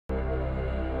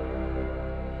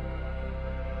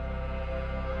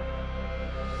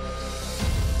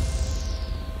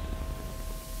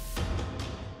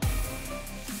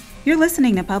You're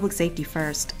listening to Public Safety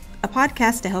First, a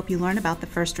podcast to help you learn about the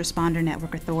First Responder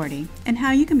Network Authority and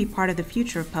how you can be part of the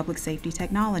future of public safety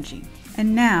technology.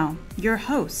 And now, your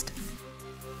host.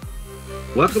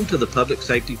 Welcome to the Public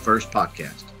Safety First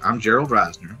podcast. I'm Gerald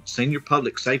Reisner, Senior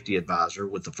Public Safety Advisor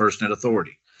with the FirstNet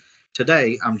Authority.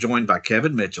 Today, I'm joined by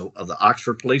Kevin Mitchell of the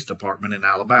Oxford Police Department in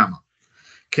Alabama.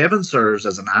 Kevin serves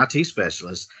as an IT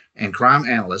specialist and crime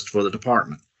analyst for the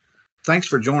department. Thanks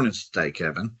for joining us today,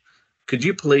 Kevin. Could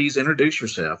you please introduce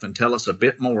yourself and tell us a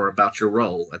bit more about your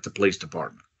role at the police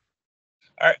department?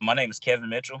 All right, my name is Kevin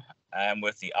Mitchell. I'm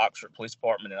with the Oxford Police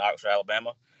Department in Oxford,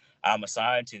 Alabama. I'm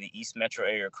assigned to the East Metro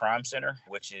Area Crime Center,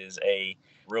 which is a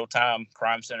real-time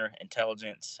crime center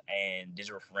intelligence and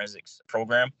digital forensics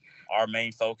program. Our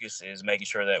main focus is making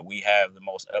sure that we have the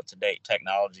most up-to-date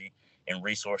technology and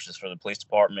resources for the police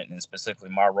department, and specifically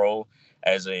my role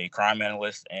as a crime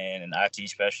analyst and an IT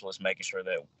specialist, making sure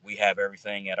that we have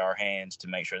everything at our hands to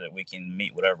make sure that we can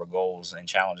meet whatever goals and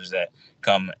challenges that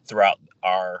come throughout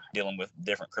our dealing with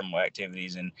different criminal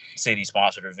activities and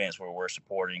city-sponsored events where we're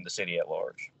supporting the city at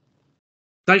large.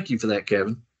 Thank you for that,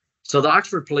 Kevin. So the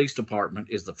Oxford Police Department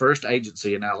is the first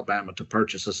agency in Alabama to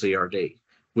purchase a CRD,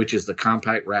 which is the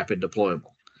Compact Rapid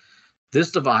Deployable. This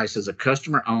device is a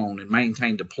customer-owned and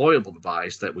maintained deployable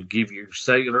device that would give you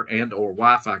cellular and or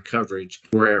Wi-Fi coverage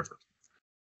wherever.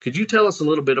 Could you tell us a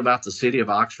little bit about the city of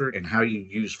Oxford and how you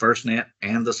use FirstNet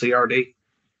and the CRD?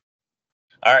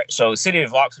 All right, so the city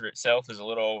of Oxford itself is a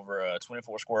little over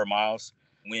 24 square miles.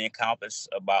 We encompass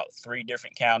about 3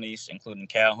 different counties, including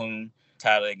Calhoun,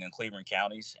 Tyler, and Cleveland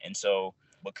counties. And so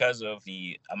because of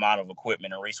the amount of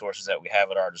equipment and resources that we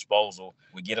have at our disposal,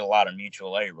 we get a lot of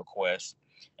mutual aid requests.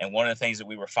 And one of the things that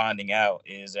we were finding out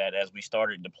is that as we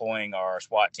started deploying our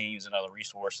SWAT teams and other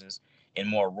resources in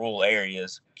more rural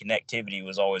areas, connectivity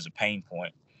was always a pain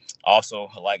point. Also,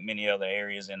 like many other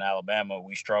areas in Alabama,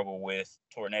 we struggle with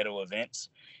tornado events.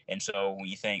 And so when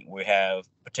you think we have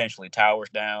potentially towers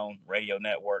down, radio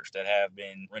networks that have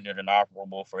been rendered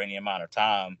inoperable for any amount of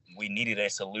time, we needed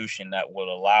a solution that would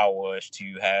allow us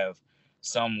to have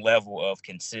some level of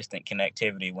consistent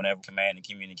connectivity whenever command and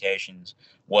communications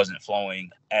wasn't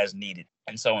flowing as needed.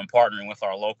 And so in partnering with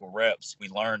our local reps, we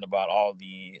learned about all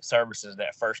the services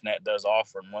that FirstNet does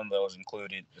offer, and one of those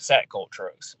included the SAT Colt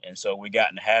trucks. And so we got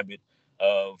in the habit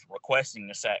of requesting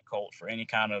the SAT Colt for any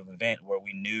kind of event where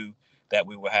we knew that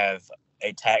we would have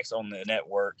a tax on the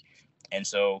network. And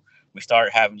so we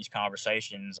started having these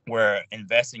conversations where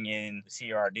investing in the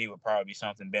CRD would probably be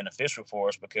something beneficial for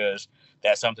us, because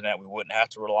that's something that we wouldn't have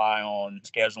to rely on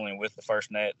scheduling with the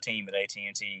FirstNet team at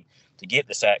AT&T to get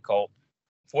the SAT Colt.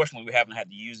 Fortunately, we haven't had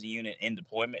to use the unit in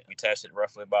deployment. We test it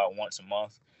roughly about once a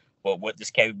month. But what this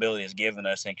capability has given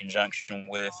us, in conjunction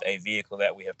with a vehicle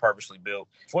that we have purposely built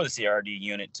for the CRD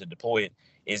unit to deploy it,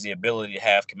 is the ability to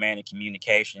have command and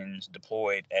communications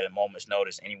deployed at a moment's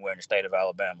notice anywhere in the state of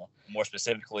Alabama. More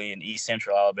specifically in East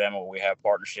Central Alabama, where we have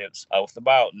partnerships with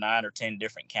about 9 or 10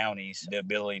 different counties, the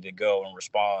ability to go and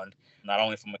respond, not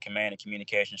only from a command and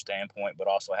communication standpoint, but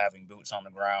also having boots on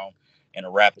the ground in a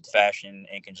rapid fashion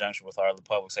in conjunction with our other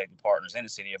public safety partners in the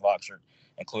city of Oxford,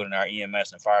 including our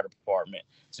EMS and fire department,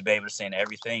 to be able to send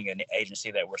everything in the agency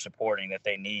that we're supporting that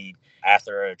they need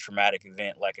after a traumatic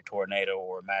event like a tornado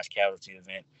or a mass casualty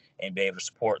event, and be able to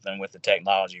support them with the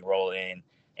technology, roll in,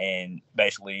 and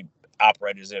basically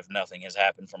operate as if nothing has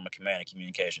happened from a command and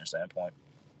communication standpoint.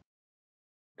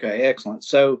 Okay, excellent.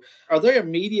 So are there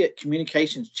immediate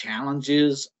communications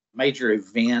challenges, major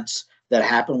events that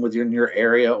happen within your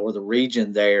area or the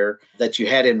region there that you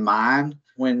had in mind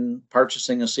when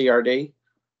purchasing a CRD?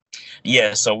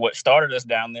 Yeah, so what started us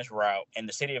down this route, in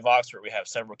the city of Oxford, we have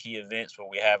several key events where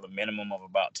we have a minimum of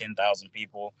about 10,000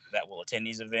 people that will attend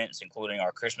these events, including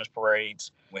our Christmas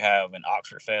parades. We have an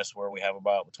Oxford Fest where we have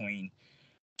about between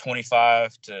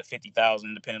 25 to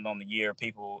 50,000, depending on the year,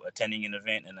 people attending an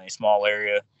event in a small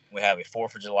area. We have a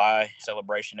 4th of July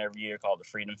celebration every year called the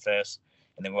Freedom Fest.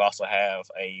 And then we also have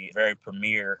a very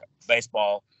premier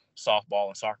baseball, softball,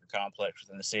 and soccer complex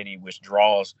within the city, which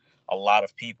draws a lot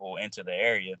of people into the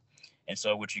area. And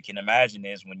so what you can imagine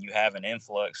is when you have an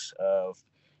influx of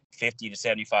 50 to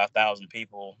 75,000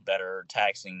 people that are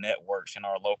taxing networks in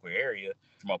our local area,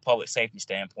 from a public safety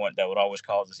standpoint, that would always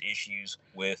cause us issues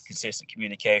with consistent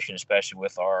communication, especially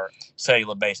with our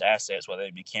cellular-based assets, whether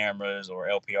it be cameras or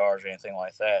LPRs or anything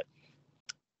like that.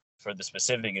 For the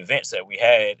specific events that we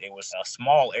had, it was a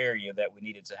small area that we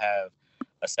needed to have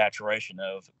a saturation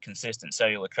of consistent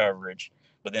cellular coverage.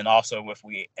 But then also, if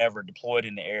we ever deployed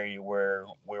in the area where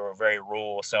we were very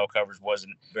rural, cell coverage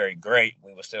wasn't very great,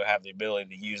 we would still have the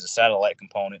ability to use the satellite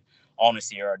component on the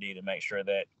CRD to make sure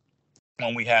that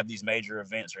when we have these major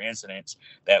events or incidents,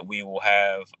 that we will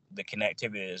have the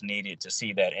connectivity that is needed to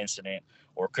see that incident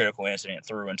or critical incident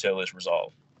through until it's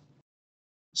resolved.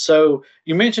 So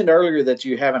you mentioned earlier that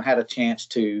you haven't had a chance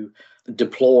to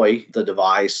deploy the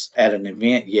device at an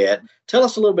event yet. Tell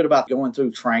us a little bit about going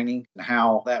through training and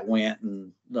how that went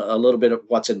and a little bit of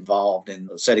what's involved in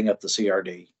setting up the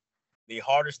CRD. The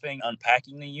hardest thing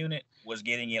unpacking the unit was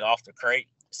getting it off the crate.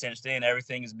 Since then,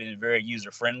 everything has been very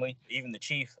user-friendly. Even the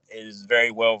chief is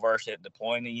very well versed at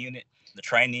deploying the unit. The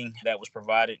training that was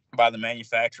provided by the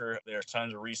manufacturer, there's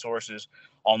tons of resources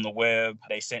on the web.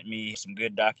 They sent me some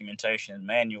good documentation and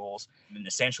manuals. And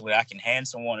essentially, I can hand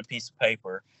someone a piece of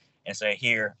paper and say,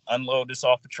 here, unload this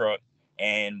off the truck.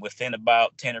 And within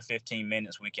about 10 or 15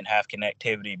 minutes, we can have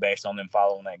connectivity based on them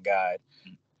following that guide.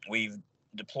 We've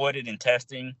deployed it in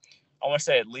testing, I want to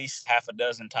say at least half a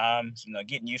dozen times,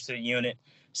 getting used to the unit,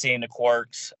 seeing the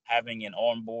quirks, having an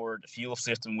onboard fuel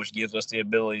system, which gives us the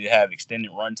ability to have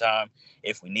extended runtime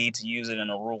if we need to use it in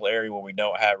a rural area where we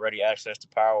don't have ready access to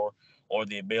power, or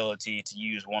the ability to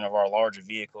use one of our larger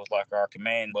vehicles like our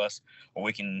command bus, where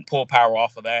we can pull power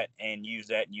off of that and use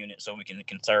that unit so we can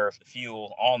conserve the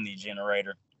fuel on the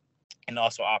generator and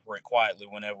also operate quietly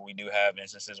whenever we do have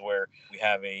instances where we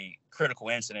have a critical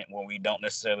incident where we don't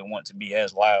necessarily want to be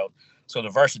as loud. So the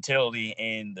versatility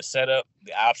in the setup,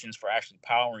 the options for actually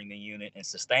powering the unit and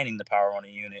sustaining the power on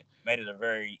the unit made it a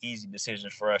very easy decision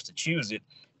for us to choose it.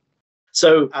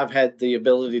 So I've had the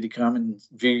ability to come and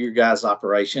view your guys'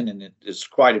 operation, and it is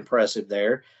quite impressive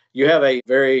there. You have a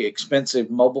very expensive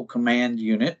mobile command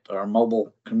unit or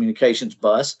mobile communications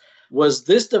bus. Was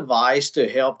this device to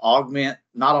help augment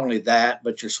not only that,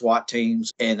 but your SWAT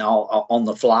teams and all on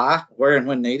the fly, where and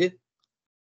when needed?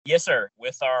 Yes, sir.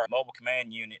 With our mobile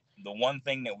command unit, the one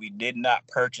thing that we did not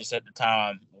purchase at the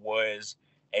time was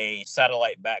a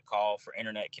satellite backhaul for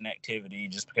internet connectivity,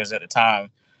 just because at the time,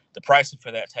 the pricing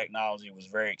for that technology was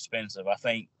very expensive. I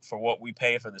think for what we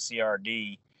pay for the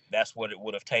CRD, that's what it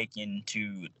would have taken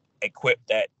to equip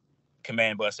that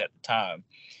command bus at the time.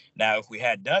 Now, if we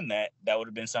had done that, that would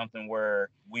have been something where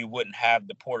we wouldn't have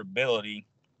the portability,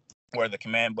 where the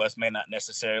command bus may not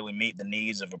necessarily meet the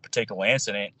needs of a particular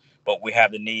incident, but we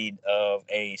have the need of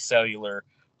a cellular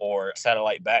or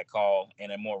satellite backhaul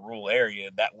in a more rural area.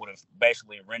 That would have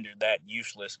basically rendered that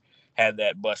useless had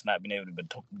that bus not been able to be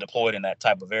deployed in that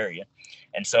type of area.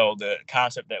 And so the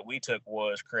concept that we took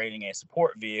was creating a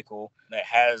support vehicle that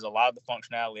has a lot of the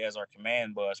functionality as our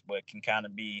command bus, but can kind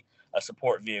of be a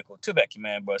support vehicle to that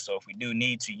command bus. So if we do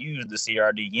need to use the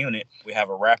CRD unit, we have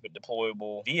a rapid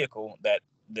deployable vehicle that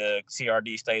the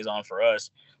CRD stays on for us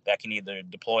that can either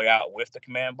deploy out with the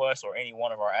command bus or any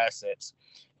one of our assets.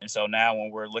 And so now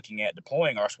when we're looking at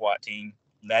deploying our SWAT team,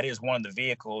 that is one of the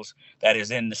vehicles that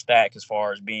is in the stack as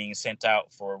far as being sent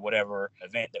out for whatever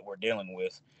event that we're dealing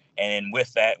with. And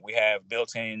with that, we have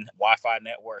built-in Wi-Fi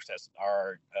networks that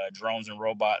our drones and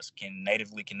robots can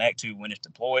natively connect to when it's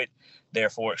deployed,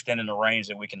 therefore extending the range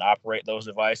that we can operate those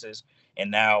devices. And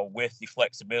now with the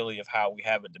flexibility of how we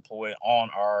have it deployed on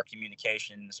our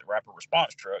communications rapid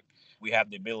response truck, we have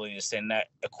the ability to send that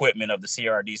equipment of the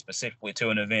CRD specifically to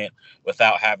an event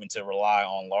without having to rely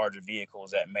on larger vehicles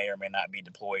that may or may not be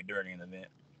deployed during an event.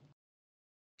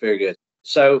 Very good.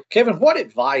 So, Kevin, what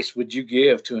advice would you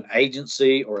give to an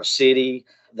agency or a city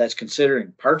that's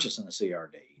considering purchasing a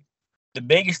CRD? The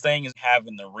biggest thing is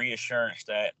having the reassurance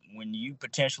that when you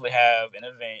potentially have an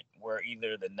event where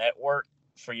either the network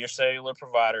for your cellular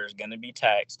provider is going to be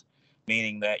taxed,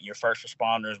 meaning that your first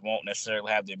responders won't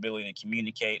necessarily have the ability to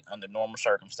communicate under normal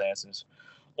circumstances,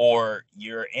 or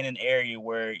you're in an area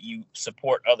where you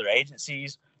support other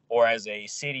agencies, or as a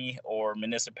city or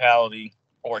municipality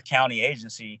or county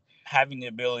agency, having the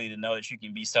ability to know that you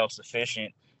can be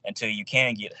self-sufficient until you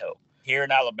can get help. Here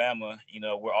in Alabama,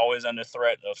 we're always under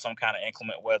threat of some kind of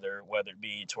inclement weather, whether it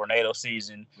be tornado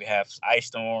season, we have ice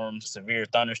storms, severe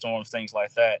thunderstorms, things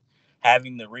like that.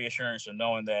 Having the reassurance of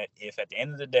knowing that if at the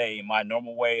end of the day, my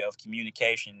normal way of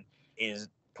communication is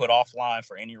put offline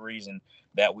for any reason,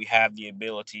 that we have the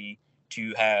ability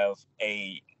to have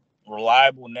a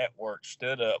reliable network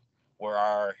stood up where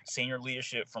our senior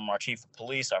leadership from our chief of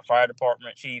police, our fire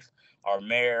department chief, our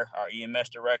mayor, our EMS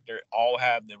director, all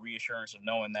have the reassurance of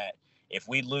knowing that if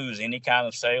we lose any kind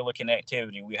of cellular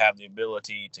connectivity, we have the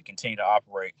ability to continue to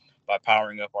operate by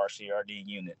powering up our CRD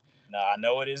unit. Now, I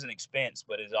know it is an expense,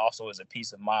 but it also is a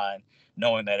peace of mind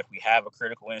knowing that if we have a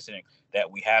critical incident, that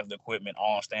we have the equipment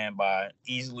on standby,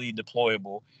 easily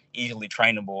deployable, easily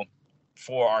trainable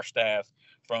for our staff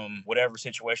from whatever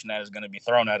situation that is going to be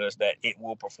thrown at us, that it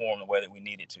will perform the way that we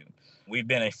need it to. We've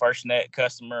been a FirstNet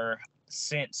customer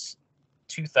since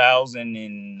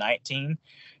 2019,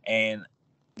 and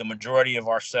the majority of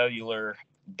our cellular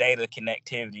data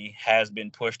connectivity has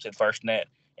been pushed to FirstNet,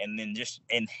 and then just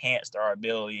enhanced our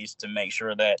abilities to make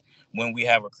sure that when we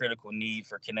have a critical need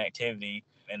for connectivity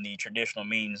and the traditional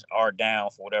means are down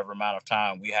for whatever amount of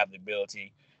time, we have the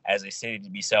ability as a city to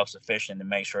be self-sufficient and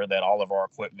make sure that all of our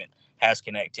equipment has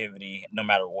connectivity no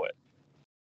matter what.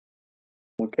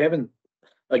 Well, Kevin,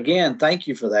 again, thank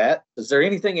you for that. Is there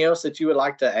anything else that you would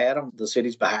like to add on the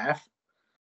city's behalf?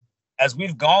 As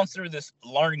we've gone through this,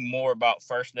 learning more about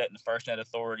FirstNet and the FirstNet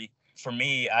Authority, for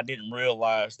me, I didn't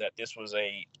realize that this was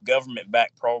a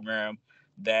government-backed program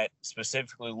that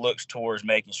specifically looks towards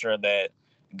making sure that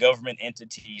government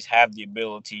entities have the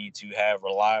ability to have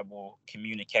reliable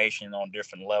communication on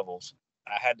different levels.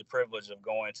 I had the privilege of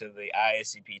going to the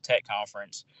ISCP Tech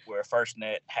Conference where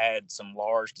FirstNet had some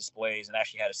large displays and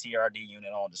actually had a CRD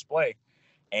unit on display.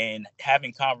 And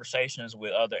having conversations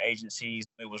with other agencies,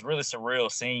 it was really surreal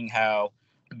seeing how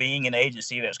being an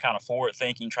agency that's kind of forward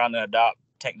thinking, trying to adopt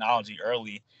technology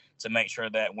early to make sure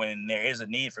that when there is a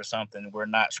need for something, we're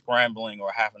not scrambling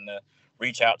or having to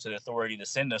reach out to the authority to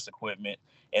send us equipment.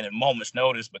 And at a moment's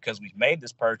notice, because we've made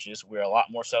this purchase, we're a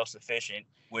lot more self-sufficient,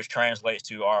 which translates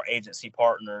to our agency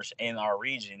partners in our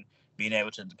region being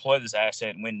able to deploy this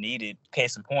asset when needed.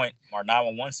 Case in point, our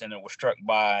 911 center was struck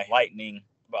by lightning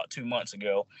about 2 months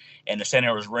ago, and the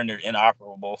center was rendered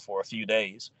inoperable for a few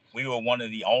days. We were one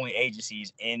of the only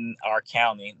agencies in our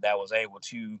county that was able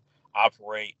to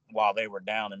operate while they were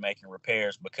down and making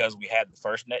repairs because we had the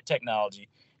FirstNet technology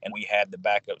and we had the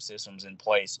backup systems in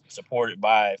place supported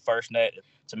by FirstNet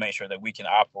to make sure that we can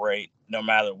operate no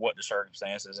matter what the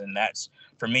circumstances. And that's,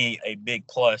 for me, a big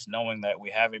plus, knowing that we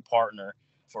have a partner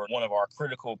for one of our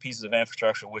critical pieces of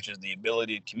infrastructure, which is the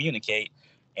ability to communicate,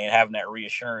 and having that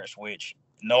reassurance, which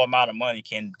no amount of money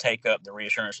can take up the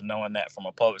reassurance of knowing that from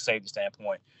a public safety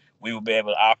standpoint, we will be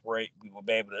able to operate, we will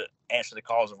be able to answer the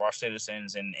calls of our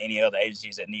citizens and any other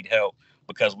agencies that need help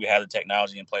because we have the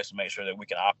technology in place to make sure that we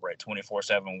can operate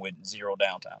 24/7 with zero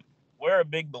downtime. We're a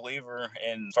big believer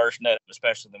in FirstNet,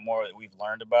 especially the more that we've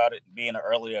learned about it. Being an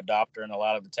early adopter in a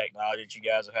lot of the technology that you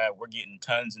guys have had, we're getting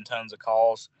tons and tons of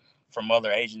calls from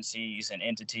other agencies and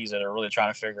entities that are really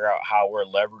trying to figure out how we're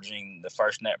leveraging the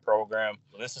FirstNet program.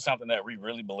 This is something that we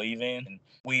really believe in. And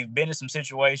we've been in some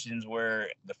situations where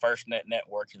the FirstNet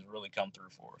network has really come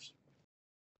through for us.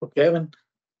 Well, Kevin,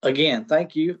 again,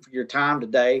 thank you for your time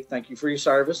today. Thank you for your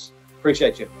service.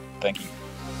 Appreciate you. Thank you.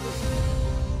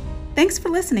 Thanks for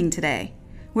listening today.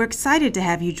 We're excited to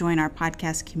have you join our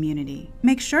podcast community.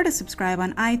 Make sure to subscribe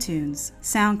on iTunes,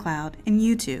 SoundCloud, and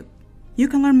YouTube. You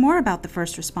can learn more about the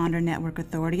First Responder Network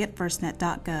Authority at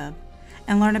firstnet.gov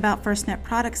and learn about FirstNet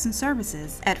products and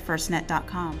services at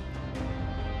firstnet.com.